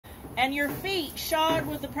and your feet shod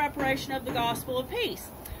with the preparation of the gospel of peace.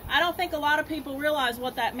 I don't think a lot of people realize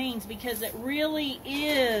what that means, because it really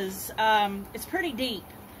is, it's pretty deep.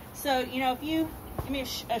 So, you know, if you give me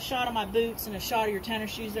a shot of my boots and a shot of your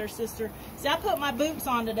tennis shoes there, sister. See, I put my boots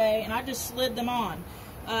on today, and I just slid them on.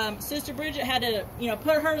 Sister Bridget had to, you know,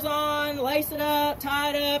 put hers on, lace it up, tie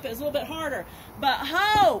it up. It was a little bit harder. But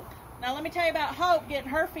Hope, now let me tell you about Hope getting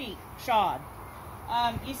her feet shod.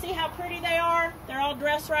 You see how pretty they are? They're all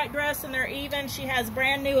dressed right dressed, and they're even. She has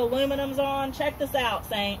brand new aluminums on. Check this out,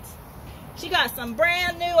 saints. She got some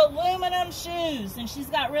brand new aluminum shoes, and she's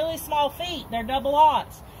got really small feet. They're double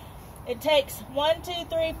aughts. It takes 1, 2,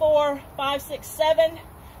 3, 4, 5, 6, 7.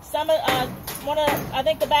 I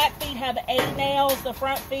think the back feet have 8 nails. The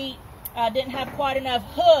front feet didn't have quite enough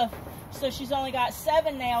hoof, so she's only got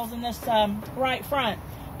 7 nails in this right front.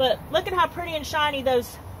 But look at how pretty and shiny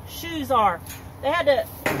those shoes are. They had to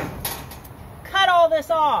cut all this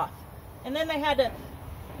off, and then they had to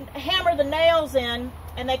hammer the nails in,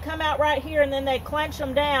 and they come out right here, and then they clench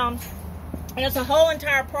them down, and it's a whole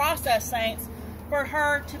entire process, saints, for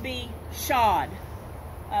her to be shod.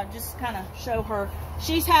 Just kind of show her.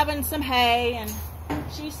 She's having some hay, and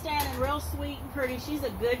she's standing real sweet and pretty. She's a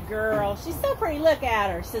good girl. She's so pretty. Look at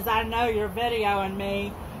her. She says, I know you're videoing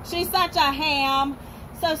me. She's such a ham.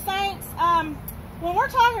 So, saints, when we're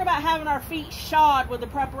talking about having our feet shod with the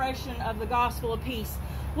preparation of the gospel of peace,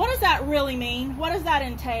 what does that really mean? What does that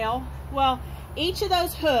entail? Well, each of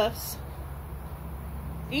those hoofs,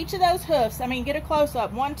 I mean, get a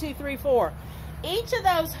close-up, 1, 2, 3, 4. Each of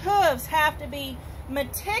those hooves have to be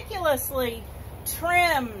meticulously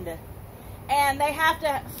trimmed, and they have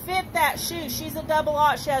to fit that shoe. She's a double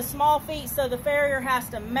aught. She has small feet, so the farrier has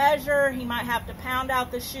to measure. He might have to pound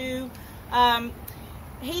out the shoe.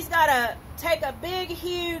 He's got to take a big,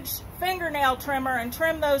 huge fingernail trimmer and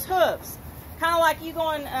trim those hooves. Kind of like you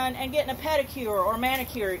going and getting a pedicure or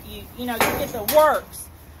manicure. You know, you get the works.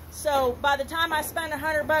 So by the time I spend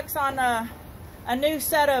 $100 on a new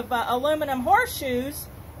set of aluminum horseshoes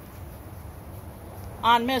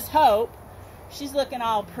on Miss Hope, she's looking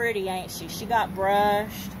all pretty, ain't she? She got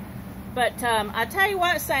brushed. But I tell you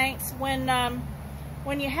what, saints, when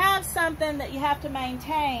you have something that you have to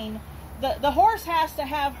maintain, the horse has to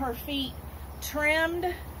have her feet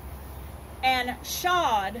trimmed and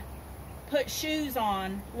shod, put shoes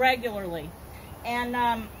on regularly. And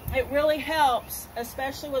it really helps,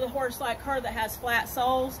 especially with a horse like her that has flat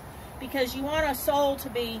soles, because you want a sole to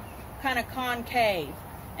be kind of concave,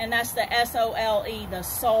 and that's the S-O-L-E, the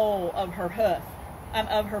sole of her hoof,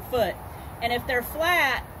 of her foot. And if they're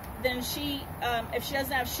flat, then she, if she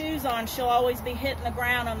doesn't have shoes on, she'll always be hitting the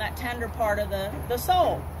ground on that tender part of the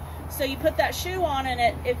sole. So you put that shoe on,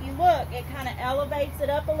 and if you look, it kind of elevates it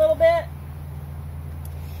up a little bit.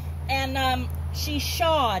 And she's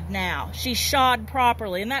shod now. She's shod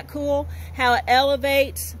properly. Isn't that cool? How it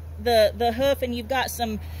elevates the hoof, and you've got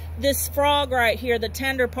this frog right here, the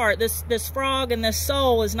tender part, this frog and this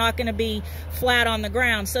sole is not going to be flat on the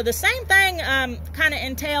ground. So the same thing kind of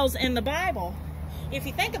entails in the Bible. If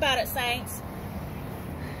you think about it, saints,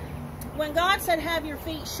 when God said have your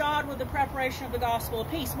feet shod with the preparation of the gospel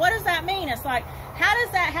of peace, what does that mean? It's like, how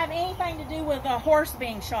does that have anything to do with a horse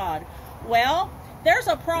being shod? Well, there's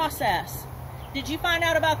a process. Did you find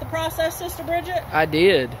out about the process, Sister Bridget? I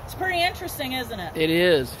did. It's pretty interesting, isn't it? It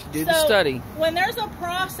is, if you do the study. When there's a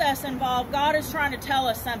process involved, God is trying to tell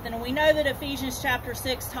us something. And we know that Ephesians chapter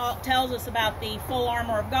 6 tells us about the full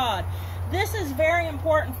armor of God. This is very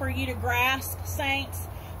important for you to grasp, saints,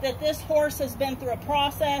 that this horse has been through a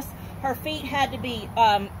process. Her feet had to be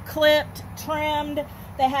clipped, trimmed.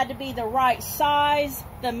 They had to be the right size.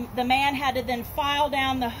 The man had to then file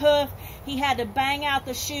down the hoof. He had to bang out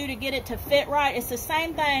the shoe to get it to fit right. It's the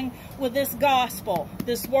same thing with this gospel,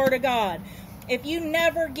 this word of God. If you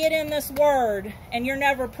never get in this word and you're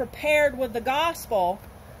never prepared with the gospel,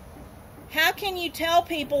 how can you tell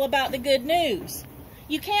people about the good news?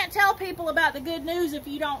 You can't tell people about the good news if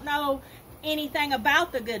you don't know anything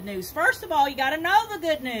about the good news. First of all, you got to know the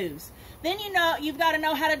good news. Then you've got to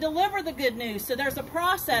know how to deliver the good news. So there's a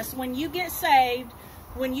process. When you get saved,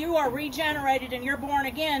 when you are regenerated and you're born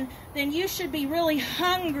again, then you should be really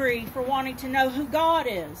hungry for wanting to know who God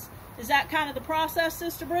is. Is that kind of the process,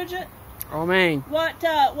 Sister Bridget? Amen. What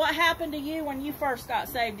happened to you when you first got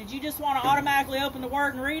saved? Did you just want to automatically open the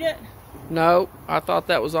Word and read it? No, I thought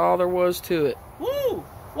that was all there was to it. Woo!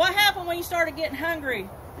 What happened when you started getting hungry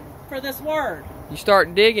for this Word? You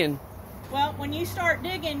start digging. Well, when you start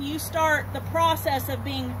digging, you start the process of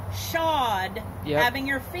being shod, having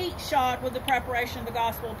your feet shod with the preparation of the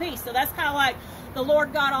gospel of peace. So that's kind of like the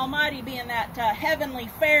Lord God Almighty being that heavenly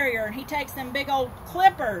farrier, and he takes them big old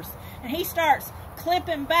clippers and he starts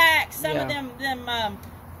clipping back some of them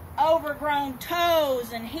overgrown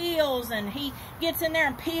toes and heels, and he gets in there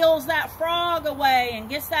and peels that frog away and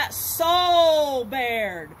gets that soul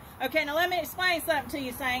bared. Okay, now let me explain something to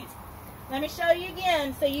you, saints. Let me show you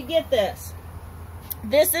again so you get this.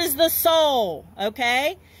 This is the soul,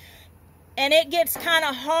 okay? And it gets kind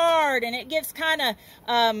of hard, and it gets kind of,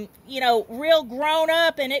 real grown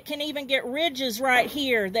up, and it can even get ridges right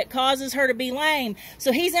here that causes her to be lame.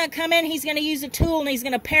 So he's going to come in, he's going to use a tool, and he's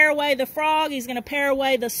going to pare away the frog, he's going to pare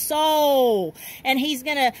away the soul, and he's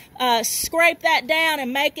going to scrape that down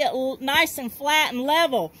and make it nice and flat and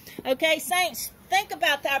level. Okay, saints, think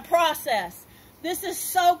about that process. This is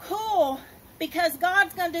so cool because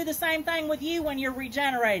God's going to do the same thing with you when you're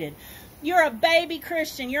regenerated. You're a baby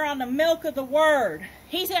Christian. You're on the milk of the Word.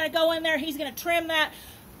 He's going to go in there. He's going to trim that.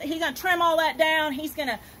 He's going to trim all that down. He's going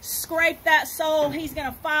to scrape that soul. He's going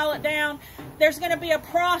to file it down. There's going to be a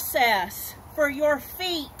process for your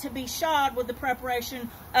feet to be shod with the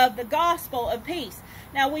preparation of the gospel of peace.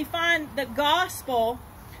 Now, we find the gospel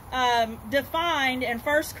defined in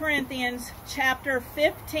 1 Corinthians chapter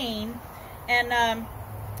 15 and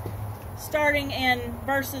starting in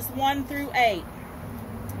verses 1 through 8.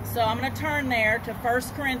 So I'm going to turn there to 1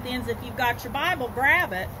 Corinthians. If you've got your Bible,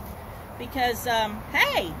 grab it. Because,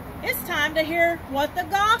 hey, it's time to hear what the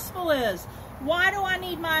gospel is. Why do I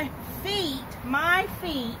need my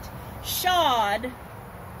feet shod?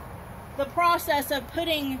 The process of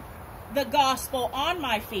putting the gospel on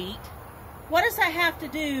my feet. What does that have to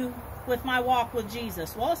do with my walk with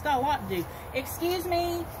Jesus? Well, it's got a lot to do. Excuse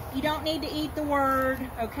me, you don't need to eat the Word,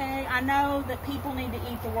 okay? I know that people need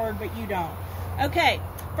to eat the Word, but you don't. Okay,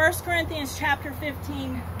 1 Corinthians chapter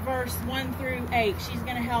 15, verse 1 through 8. She's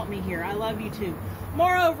going to help me here. I love you too.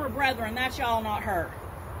 Moreover, brethren, that y'all not heard,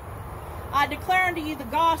 I declare unto you the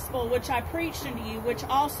gospel which I preached unto you, which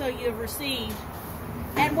also you have received,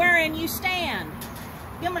 and wherein you stand.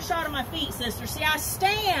 Give them a shot of my feet, sister. See, I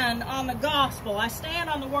stand on the gospel. I stand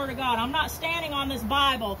on the Word of God. I'm not standing on this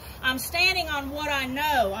Bible. I'm standing on what I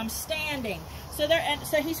know. I'm standing. So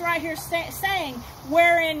he's right here saying,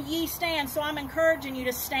 wherein ye stand. So I'm encouraging you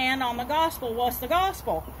to stand on the gospel. What's the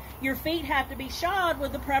gospel? Your feet have to be shod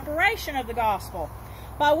with the preparation of the gospel,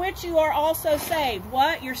 by which you are also saved.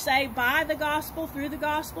 What? You're saved by the gospel, through the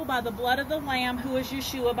gospel, by the blood of the Lamb, who is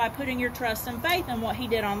Yeshua, by putting your trust and faith in what he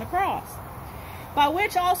did on the cross. By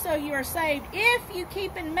which also you are saved, if you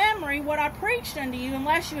keep in memory what I preached unto you,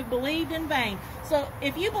 unless you have believed in vain. So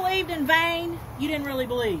if you believed in vain, you didn't really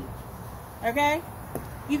believe. Okay?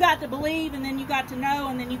 You got to believe, and then you got to know,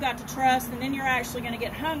 and then you got to trust, and then you're actually going to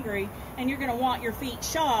get hungry, and you're going to want your feet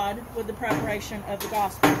shod with the preparation of the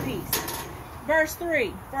gospel of peace. Verse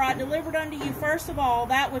 3, for I delivered unto you first of all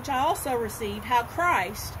that which I also received, how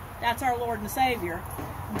Christ, that's our Lord and Savior,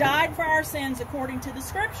 died for our sins according to the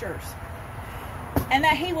Scriptures, and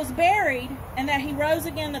that he was buried, and that he rose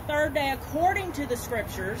again the third day according to the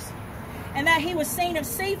Scriptures, and that he was seen of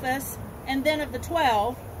Cephas, and then of the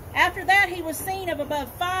 12. After that he was seen of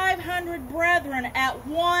above 500 brethren at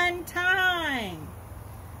one time,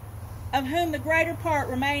 of whom the greater part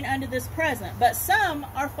remain unto this present, but some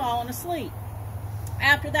are fallen asleep.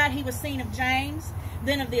 After that he was seen of James,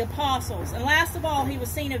 then of the apostles, and last of all he was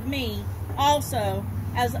seen of me also,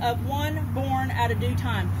 as of one born at a due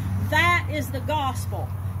time. That is the gospel.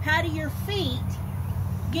 How do your feet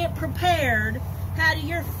get prepared? How do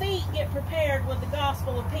your feet get prepared with the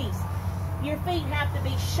gospel of peace? Your feet have to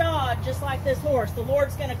be shod just like this horse. The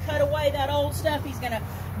Lord's going to cut away that old stuff. He's going to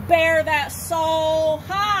bear that soul.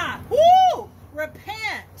 Ha! Woo!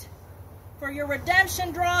 Repent. For your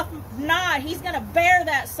redemption draweth nigh. He's going to bear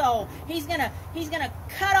that soul. He's going to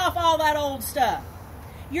cut off all that old stuff.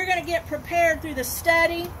 You're going to get prepared through the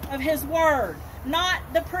study of His Word. Not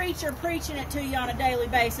the preacher preaching it to you on a daily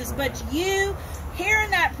basis, but you hearing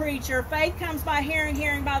that preacher. Faith comes by hearing,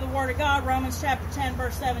 hearing by the Word of God. Romans chapter 10,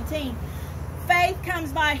 verse 17. Faith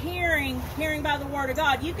comes by hearing, hearing by the Word of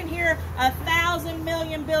God. You can hear 1,000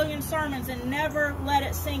 million billion sermons and never let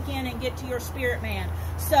it sink in and get to your spirit man.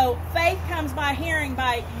 So faith comes by hearing,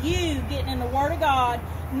 by you getting in the Word of God,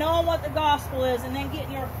 knowing what the gospel is, and then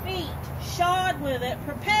getting your feet shod with it,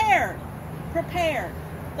 prepared. Prepared.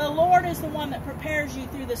 The Lord is the one that prepares you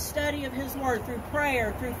through the study of His Word, through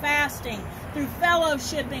prayer, through fasting, through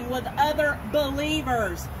fellowshipping with other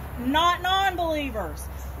believers, not non-believers.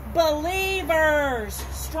 Believers,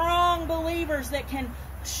 strong believers that can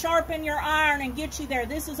sharpen your iron and get you there.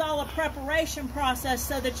 This is all a preparation process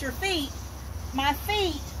so that your feet, my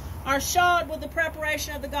feet, are shod with the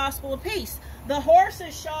preparation of the gospel of peace. The horse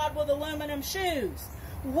is shod with aluminum shoes.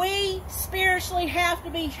 We spiritually have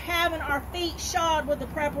to be having our feet shod with the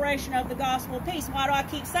preparation of the gospel of peace. Why do I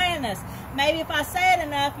keep saying this? Maybe if I say it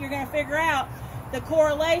enough, you're going to figure out the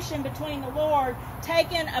correlation between the Lord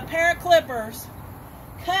taking a pair of clippers,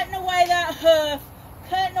 cutting away that hoof,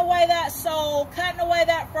 cutting away that sole, cutting away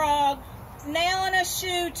that frog, nailing a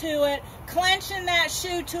shoe to it, clenching that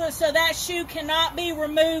shoe to it so that shoe cannot be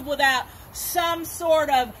removed without some sort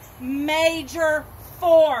of major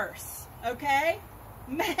force, okay?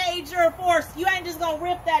 Major force. You ain't just going to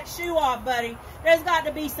rip that shoe off, buddy. There's got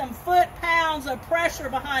to be some foot-pounds of pressure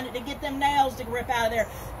behind it to get them nails to rip out of there.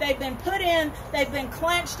 They've been put in, they've been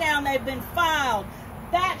clenched down, they've been filed.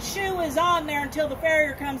 That shoe is on there until the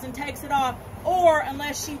farrier comes and takes it off, or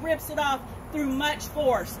unless she rips it off through much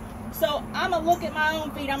force. So I'm going to look at my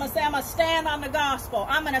own feet. I'm going to say I'm going to stand on the gospel.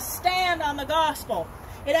 I'm going to stand on the gospel.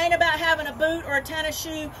 It ain't about having a boot or a tennis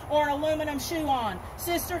shoe or an aluminum shoe on.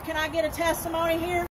 Sister, can I get a testimony here?